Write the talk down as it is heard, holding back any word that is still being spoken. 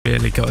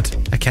very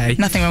good, okay?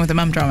 Nothing wrong with the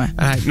mum drama.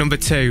 All right, number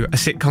 2, a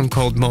sitcom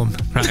called Mum,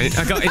 right?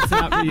 I got into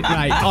that,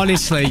 right,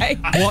 honestly,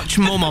 watch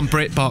Mum on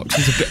BritBox.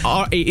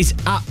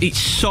 It's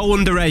so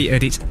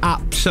underrated.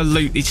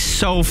 It's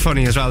so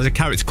funny as well. There's a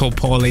character called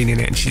Pauline in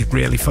it, and she's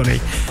really funny.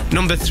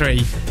 Number 3,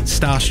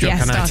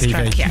 Starstruck on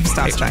ITV. Yeah,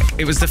 Starstruck.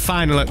 It was the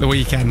final at the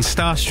weekend.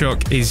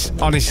 Starstruck is,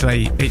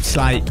 honestly,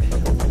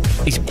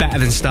 it's better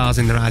than Stars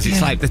in Their Eyes.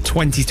 It's like the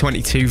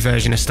 2022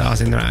 version of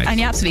Stars in Their Eyes. And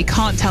you absolutely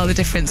can't tell the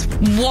difference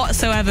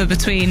whatsoever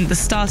between the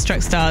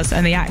Starstruck stars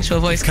and the actual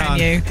voice, can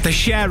you? The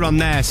Cher on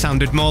there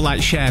sounded more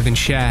like Cher than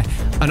Cher.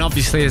 And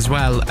obviously as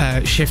well,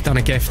 Shift on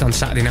a Gift on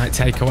Saturday Night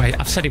Takeaway.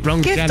 I've said it wrong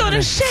again. Gift on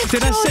a Shift,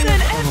 Did I say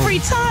it? Every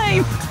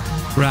time.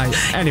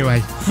 Right,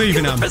 anyway,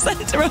 moving on.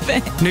 Presenter of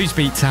it.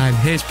 Newsbeat time.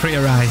 Here's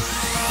Priya Rai.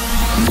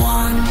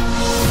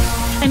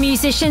 A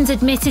musician's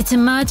admitted to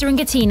murdering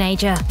a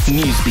teenager.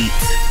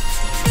 Newsbeat.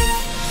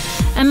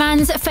 A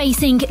man's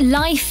facing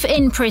life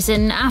in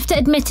prison after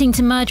admitting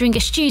to murdering a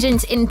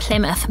student in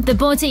Plymouth. The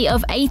body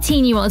of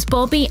 18-year-old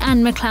Bobby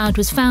Ann McLeod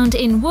was found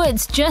in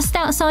woods just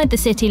outside the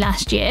city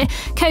last year.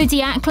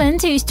 Cody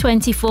Ackland, who's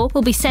 24,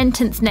 will be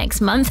sentenced next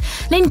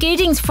month. Lynn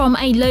Gooding's from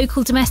a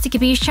local domestic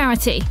abuse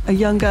charity. A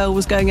young girl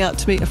was going out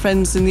to meet her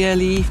friends in the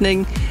early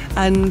evening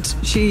and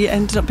she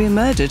ended up being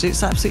murdered.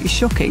 It's absolutely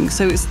shocking.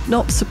 So it's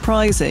not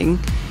surprising.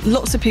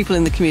 Lots of people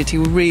in the community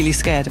were really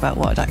scared about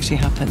what had actually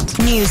happened.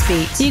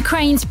 Newsbeat.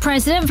 Ukraine's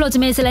President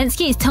Volodymyr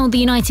Zelensky has told the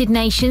United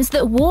Nations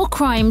that war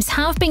crimes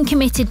have been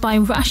committed by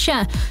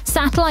Russia.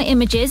 Satellite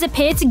images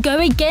appear to go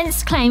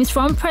against claims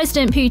from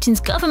President Putin's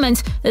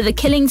government that the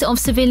killings of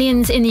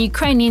civilians in the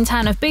Ukrainian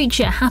town of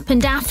Bucha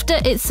happened after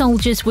its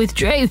soldiers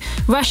withdrew.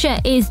 Russia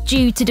is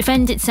due to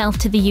defend itself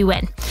to the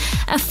UN.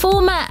 A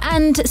former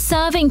and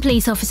serving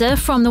police officer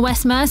from the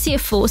West Mercia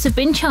force have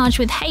been charged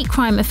with hate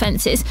crime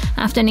offences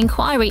after an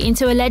inquiry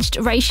into alleged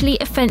racially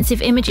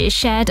offensive images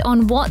shared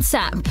on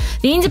WhatsApp.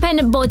 The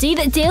independent body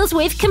that deals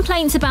with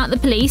complaints about the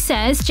police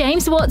says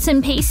James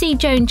Watson, PC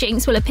Joan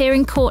Jinx will appear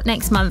in court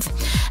next month.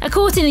 A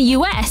court in the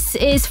US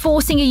is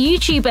forcing a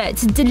YouTuber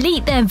to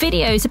delete their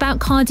videos about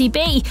Cardi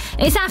B.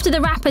 It's after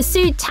the rapper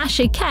sued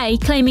Tasha K,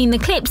 claiming the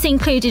clips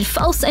included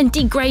false and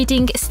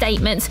degrading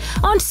statements.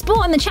 On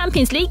sport and the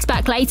Champions League's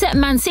back later.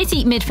 Man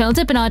City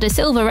midfielder Bernardo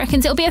Silva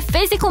reckons it'll be a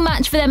physical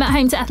match for them at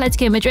home to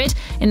Atletico Madrid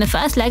in the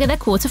first leg of their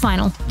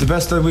quarter-final. The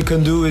best that we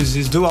can do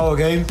is do our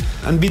game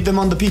and beat them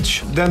on the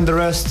pitch. Then the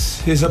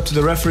rest is up to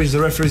the referees.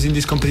 The referees in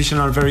this competition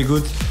are very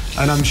good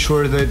and I'm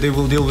sure that they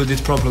will deal with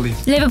it properly.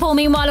 Liverpool,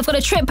 meanwhile, have got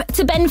a trip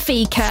to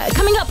Benfica.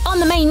 Coming up on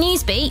the main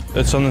news beat.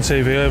 It's on the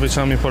TV every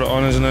time you put it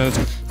on, isn't it?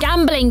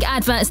 Gambling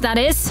adverts, that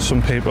is.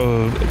 Some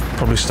people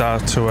probably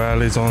start too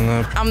early, don't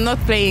they? I'm not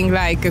playing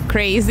like a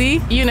crazy,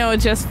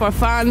 just for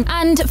fun.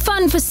 And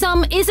fun for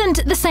some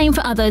isn't the same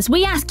for others.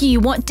 We ask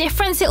you what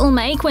difference it will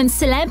make when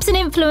celebs and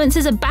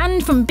influencers are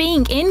banned from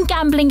being in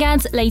gambling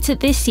ads later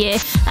this year.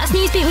 That's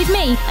Newsbeat with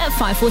me at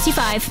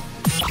 5:45.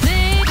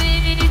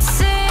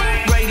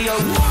 Radio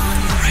 1.